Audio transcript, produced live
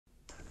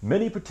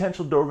Many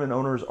potential Doberman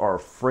owners are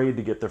afraid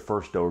to get their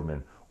first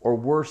Doberman, or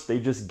worse, they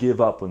just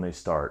give up when they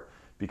start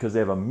because they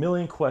have a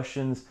million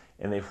questions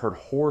and they've heard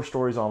horror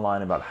stories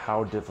online about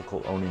how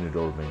difficult owning a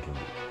Doberman can be.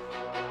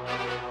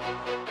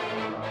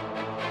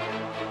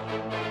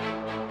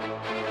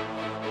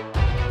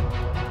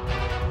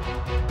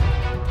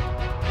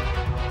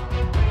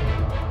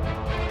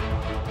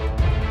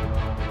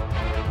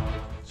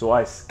 So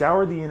I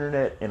scoured the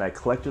internet and I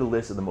collected a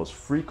list of the most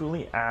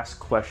frequently asked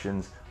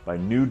questions by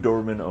new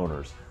Doberman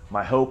owners.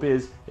 My hope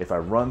is if I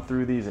run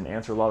through these and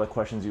answer a lot of the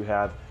questions you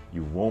have,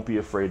 you won't be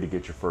afraid to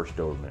get your first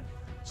Doberman.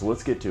 So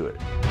let's get to it.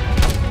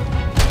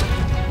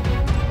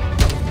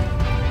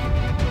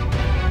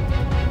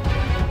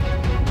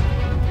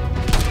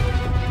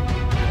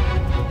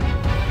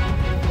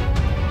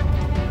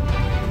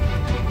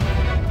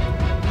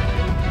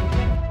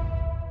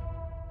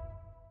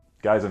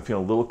 Guys, I'm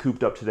feeling a little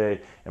cooped up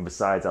today, and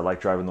besides, I like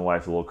driving the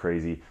wife a little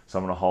crazy, so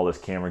I'm gonna haul this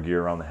camera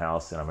gear around the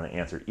house, and I'm gonna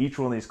answer each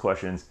one of these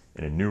questions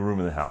in a new room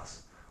in the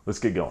house. Let's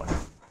get going.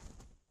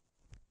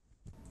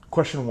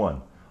 Question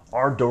 1,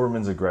 are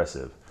Dobermans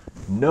aggressive?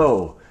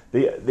 No,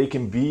 they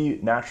can be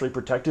naturally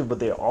protective, but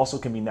they also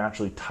can be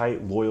naturally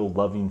tight, loyal,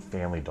 loving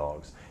family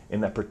dogs.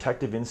 And that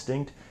protective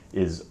instinct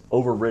is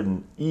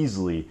overridden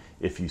easily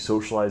if you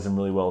socialize them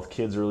really well with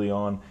kids early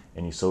on,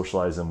 and you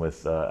socialize them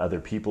with other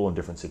people in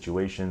different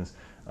situations.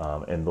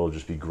 And they'll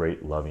just be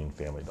great, loving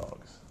family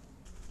dogs.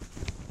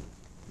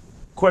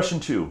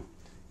 Question 2,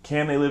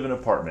 can they live in an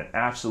apartment?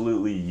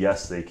 Absolutely,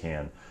 yes, they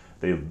can.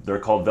 They're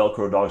called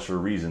Velcro dogs for a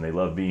reason. They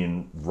love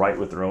being right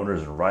with their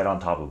owners and right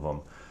on top of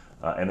them.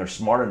 And they're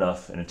smart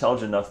enough and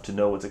intelligent enough to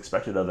know what's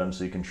expected of them,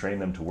 so you can train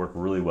them to work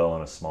really well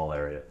in a small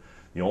area.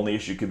 The only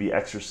issue could be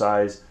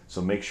exercise,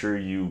 so make sure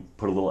you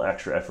put a little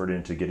extra effort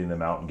into getting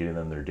them out and getting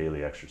them their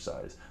daily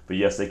exercise. But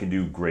yes, they can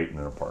do great in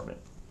an apartment.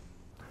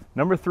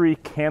 Number 3,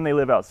 can they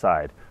live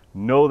outside?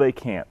 No, they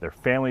can't. They're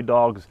family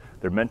dogs.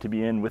 They're meant to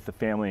be in with the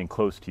family and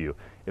close to you.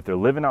 If they're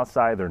living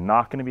outside, they're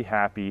not going to be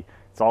happy.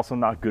 It's also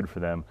not good for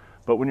them.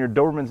 But when your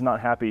Doberman's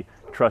not happy,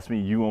 trust me,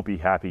 you won't be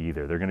happy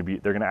either. They're going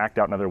to act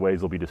out in other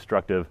ways. They'll be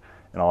destructive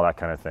and all that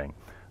kind of thing.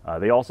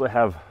 They also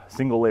have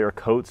single layer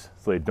coats,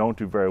 so they don't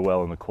do very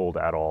well in the cold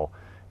at all.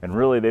 And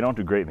really, they don't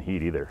do great in the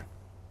heat either.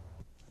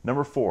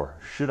 Number 4,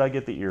 should I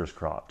get the ears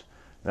cropped?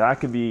 Now, that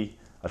could be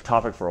a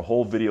topic for a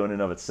whole video in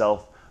and of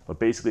itself, but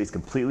basically it's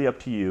completely up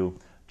to you.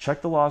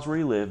 Check the laws where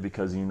you live,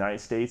 because in the United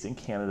States and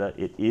Canada,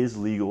 it is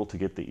legal to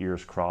get the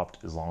ears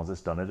cropped as long as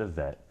it's done at a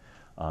vet.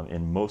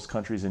 In most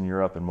countries in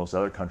Europe and most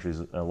other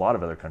countries, a lot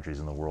of other countries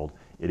in the world,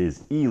 it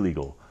is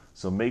illegal.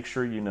 So make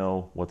sure you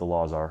know what the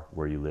laws are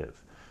where you live.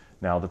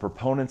 Now, the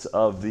proponents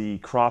of the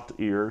cropped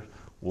ear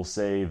will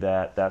say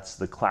that that's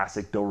the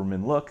classic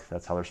Doberman look.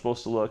 That's how they're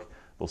supposed to look.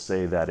 They'll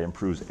say that it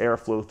improves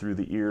airflow through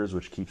the ears,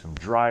 which keeps them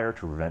drier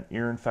to prevent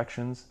ear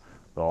infections.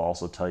 They'll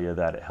also tell you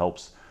that it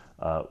helps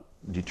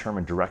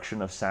determine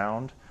direction of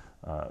sound.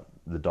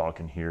 The dog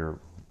can hear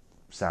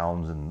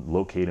sounds and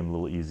locate them a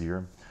little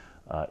easier.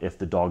 If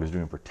the dog is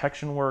doing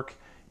protection work,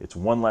 it's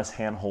one less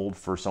handhold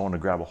for someone to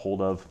grab a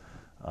hold of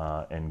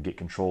and get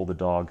control of the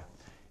dog.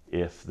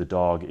 If the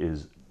dog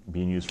is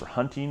being used for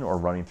hunting or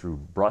running through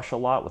brush a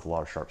lot with a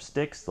lot of sharp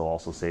sticks, they'll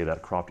also say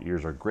that cropped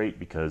ears are great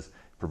because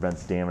it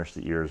prevents damage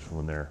to the ears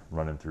when they're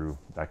running through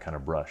that kind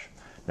of brush.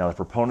 Now, the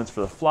proponents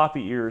for the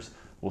floppy ears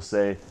will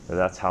say that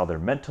that's how they're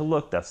meant to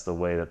look. That's the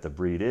way that the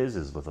breed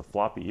is with the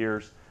floppy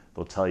ears.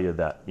 They'll tell you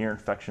that ear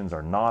infections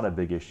are not a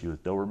big issue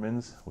with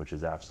Dobermans, which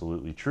is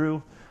absolutely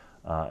true.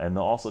 And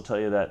they'll also tell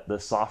you that the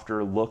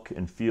softer look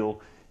and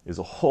feel is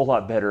a whole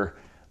lot better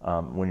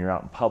when you're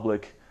out in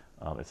public.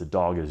 If the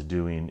dog is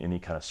doing any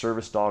kind of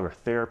service dog or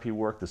therapy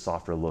work, the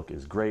softer look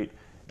is great.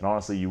 And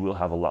honestly, you will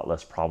have a lot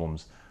less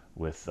problems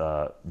with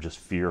just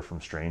fear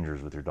from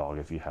strangers with your dog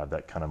if you have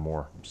that kind of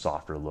more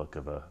softer look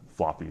of a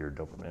floppy-eared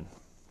Doberman.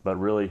 But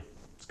really,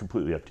 it's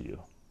completely up to you.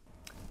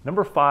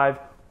 Number 5,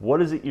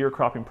 what is the ear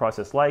cropping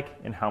process like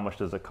and how much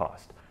does it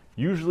cost?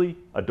 Usually,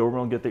 a Doberman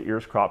will get their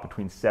ears cropped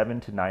between 7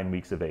 to 9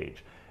 weeks of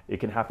age.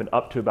 It can happen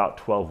up to about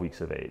 12 weeks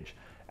of age.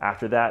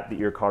 After that, the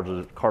ear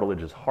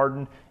cartilage is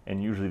hardened,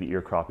 and usually the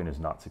ear cropping is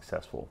not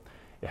successful.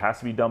 It has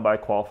to be done by a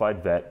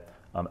qualified vet.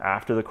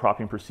 After the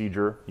cropping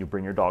procedure, you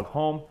bring your dog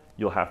home.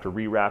 You'll have to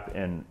wrap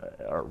and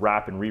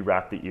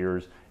rewrap the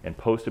ears and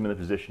post them in the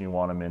position you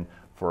want them in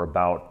for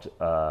about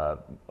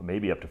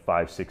maybe up to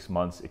 5-6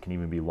 months. It can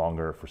even be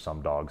longer for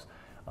some dogs.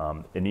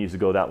 It needs to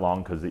go that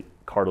long because the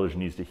cartilage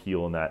needs to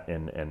heal in that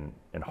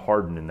and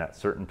harden in that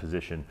certain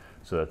position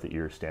so that the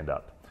ears stand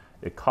up.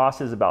 It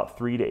costs about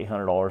 $300 to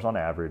 $800 on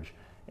average,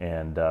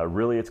 and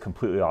really it's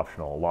completely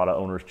optional. A lot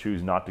of owners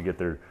choose not to get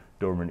their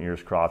Doberman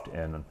ears cropped,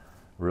 and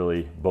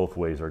really both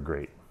ways are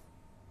great.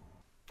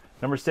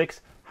 Number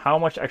 6, how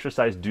much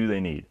exercise do they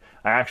need?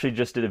 I actually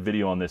just did a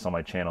video on this on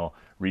my channel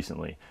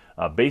recently.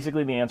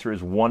 Basically, the answer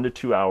is 1 to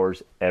 2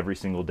 hours every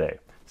single day.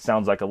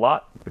 Sounds like a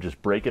lot, but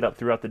just break it up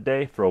throughout the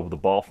day. Throw the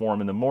ball for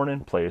them in the morning,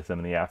 play with them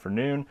in the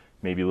afternoon,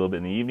 maybe a little bit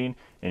in the evening,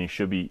 and you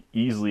should be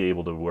easily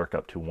able to work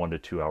up to 1 to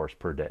 2 hours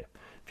per day.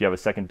 If you have a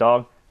second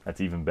dog,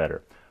 that's even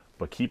better.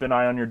 But keep an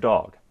eye on your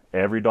dog.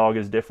 Every dog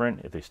is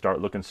different. If they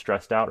start looking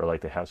stressed out or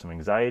like they have some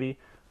anxiety,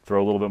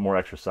 throw a little bit more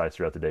exercise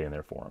throughout the day in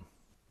there for them.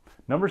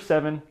 Number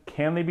 7,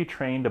 can they be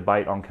trained to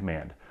bite on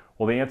command?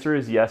 Well, the answer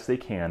is yes, they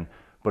can,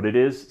 but it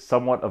is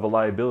somewhat of a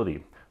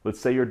liability. Let's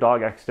say your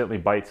dog accidentally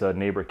bites a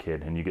neighbor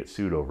kid and you get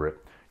sued over it.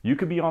 You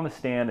could be on the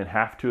stand and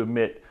have to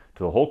admit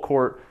to the whole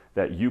court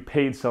that you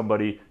paid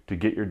somebody to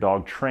get your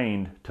dog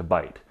trained to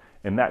bite,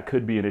 and that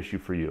could be an issue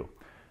for you.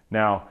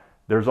 Now,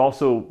 there's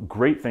also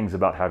great things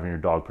about having your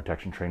dog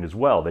protection trained as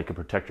well. They can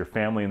protect your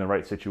family in the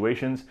right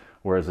situations,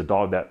 whereas a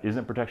dog that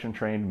isn't protection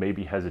trained may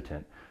be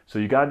hesitant. So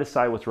you got to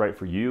decide what's right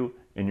for you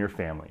and your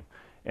family.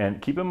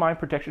 And keep in mind,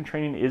 protection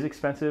training is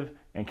expensive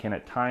and can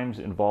at times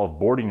involve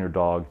boarding your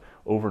dog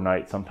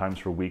overnight, sometimes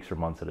for weeks or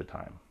months at a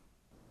time.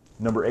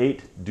 Number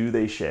 8, do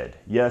they shed?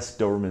 Yes,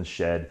 Dobermans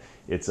shed.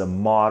 It's a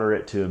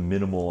moderate to a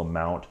minimal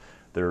amount.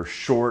 They're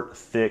short,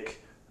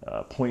 thick,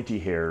 pointy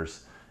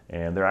hairs,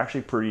 and they're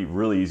actually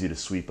really easy to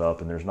sweep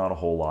up, and there's not a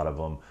whole lot of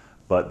them.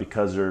 But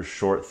because they're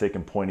short, thick,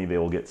 and pointy, they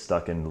will get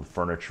stuck in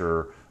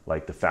furniture,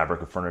 like the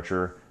fabric of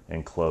furniture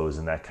and clothes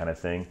and that kind of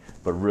thing.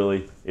 But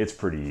really, it's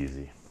pretty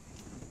easy.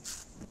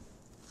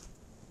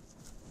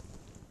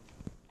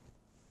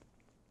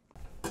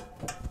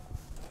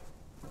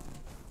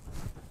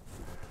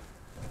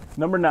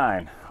 Number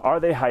 9, are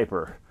they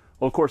hyper?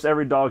 Well, of course,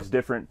 every dog's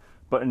different,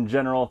 but in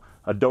general,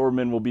 a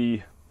Doberman will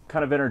be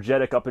kind of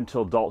energetic up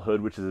until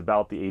adulthood, which is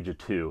about the age of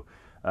 2.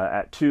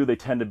 At 2, they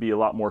tend to be a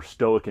lot more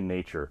stoic in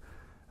nature.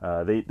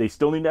 They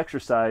still need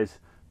exercise,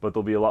 but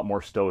they'll be a lot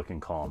more stoic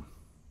and calm.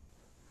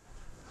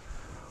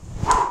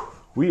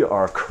 We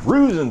are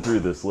cruising through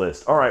this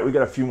list. All right, we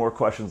got a few more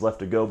questions left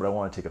to go, but I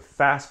want to take a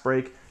fast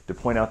break to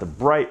point out the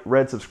bright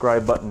red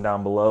subscribe button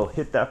down below.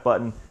 Hit that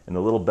button and the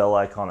little bell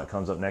icon that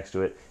comes up next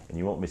to it, and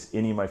you won't miss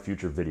any of my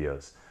future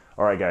videos.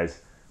 All right,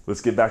 guys,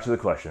 let's get back to the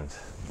questions.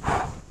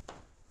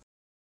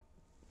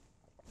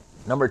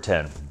 Number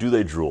 10, do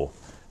they drool?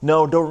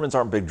 No, Dobermans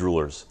aren't big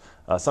droolers.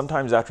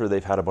 Sometimes after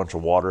they've had a bunch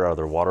of water out of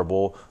their water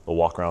bowl, they'll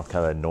walk around with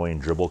kind of an annoying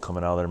dribble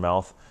coming out of their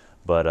mouth.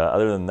 But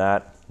other than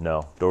that,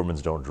 no,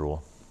 Dobermans don't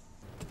drool.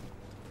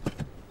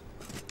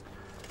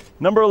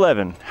 Number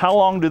 11, how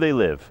long do they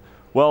live?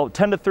 Well,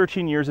 10 to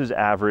 13 years is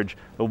average.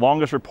 The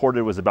longest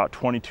reported was about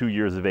 22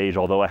 years of age,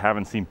 although I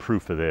haven't seen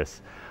proof of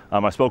this.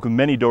 I spoke with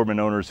many Doberman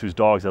owners whose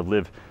dogs have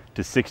lived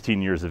to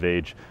 16 years of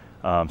age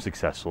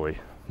successfully.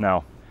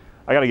 Now,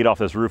 I gotta get off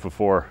this roof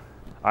before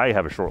I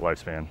have a short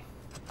lifespan.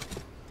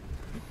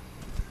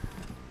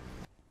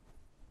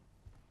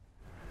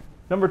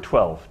 Number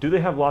 12, do they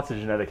have lots of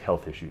genetic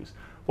health issues?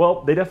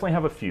 Well, they definitely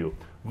have a few.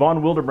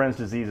 Von Willebrand's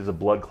disease is a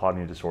blood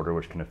clotting disorder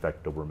which can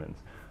affect Dobermans.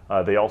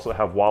 They also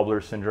have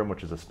Wobbler syndrome,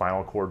 which is a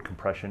spinal cord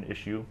compression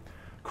issue,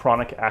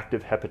 chronic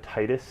active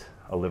hepatitis,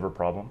 a liver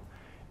problem,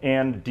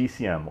 and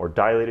DCM, or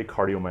dilated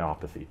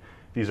cardiomyopathy.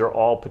 These are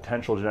all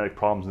potential genetic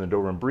problems in the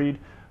Doberman breed,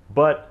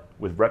 but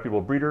with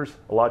reputable breeders,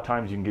 a lot of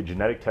times you can get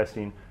genetic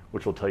testing,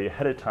 which will tell you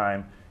ahead of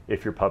time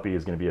if your puppy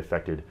is going to be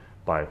affected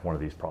by one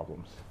of these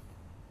problems.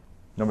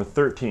 Number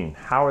 13,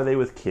 how are they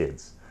with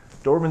kids?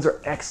 Dobermans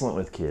are excellent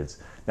with kids.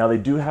 Now, they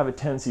do have a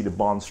tendency to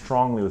bond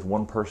strongly with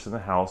one person in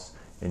the house,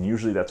 and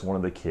usually that's one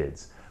of the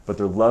kids. But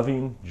they're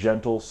loving,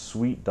 gentle,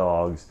 sweet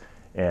dogs,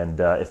 and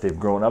if they've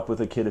grown up with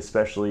a kid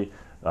especially,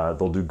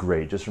 they'll do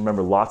great. Just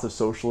remember, lots of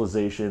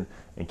socialization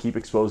and keep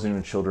exposing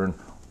them to children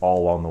all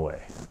along the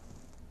way.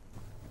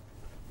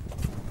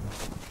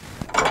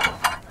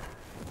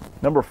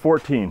 Number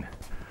 14,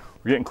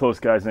 we're getting close,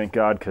 guys, thank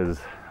God, because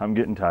I'm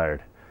getting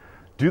tired.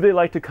 Do they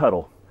like to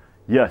cuddle?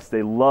 Yes,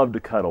 they love to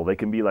cuddle. They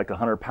can be like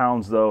 100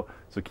 pounds though,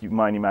 so keep in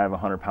mind you might have a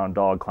 100-pound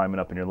dog climbing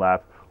up in your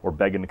lap or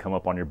begging to come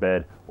up on your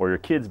bed or your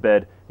kid's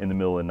bed in the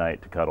middle of the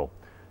night to cuddle.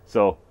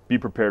 So be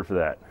prepared for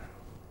that.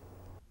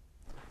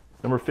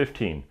 Number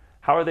 15,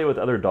 how are they with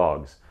other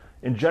dogs?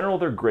 In general,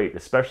 they're great,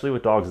 especially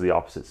with dogs of the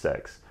opposite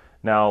sex.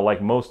 Now,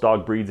 like most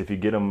dog breeds, if you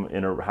get them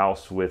in a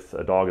house with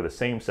a dog of the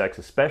same sex,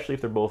 especially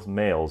if they're both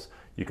males,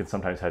 you can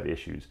sometimes have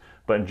issues.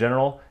 But in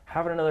general,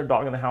 having another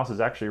dog in the house is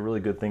actually a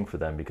really good thing for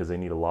them because they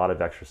need a lot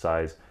of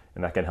exercise,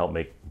 and that can help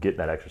make getting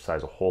that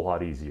exercise a whole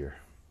lot easier.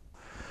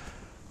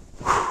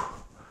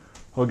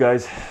 Well,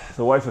 guys,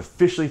 the wife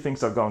officially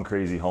thinks I've gone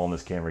crazy hauling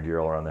this camera gear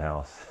all around the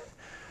house.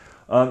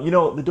 You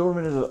know, the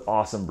Doberman is an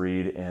awesome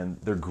breed, and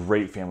they're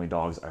great family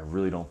dogs. I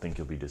really don't think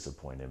you'll be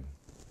disappointed.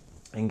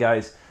 And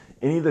guys,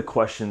 any of the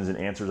questions and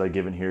answers I've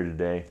given here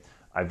today,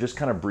 I've just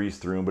kind of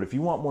breezed through them, but if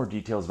you want more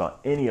details about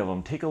any of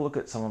them, take a look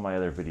at some of my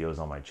other videos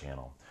on my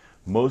channel.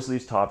 Most of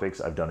these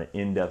topics I've done an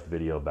in-depth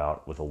video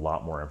about with a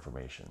lot more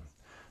information.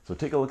 So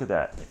take a look at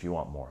that if you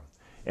want more.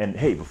 And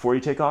hey, before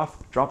you take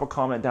off, drop a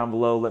comment down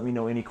below. Let me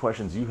know any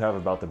questions you have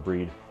about the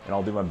breed, and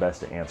I'll do my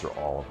best to answer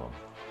all of them.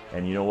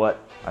 And you know what?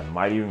 I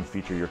might even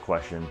feature your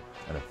question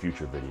in a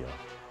future video.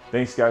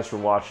 Thanks guys for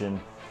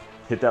watching.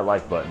 Hit that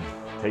like button.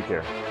 Take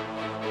care.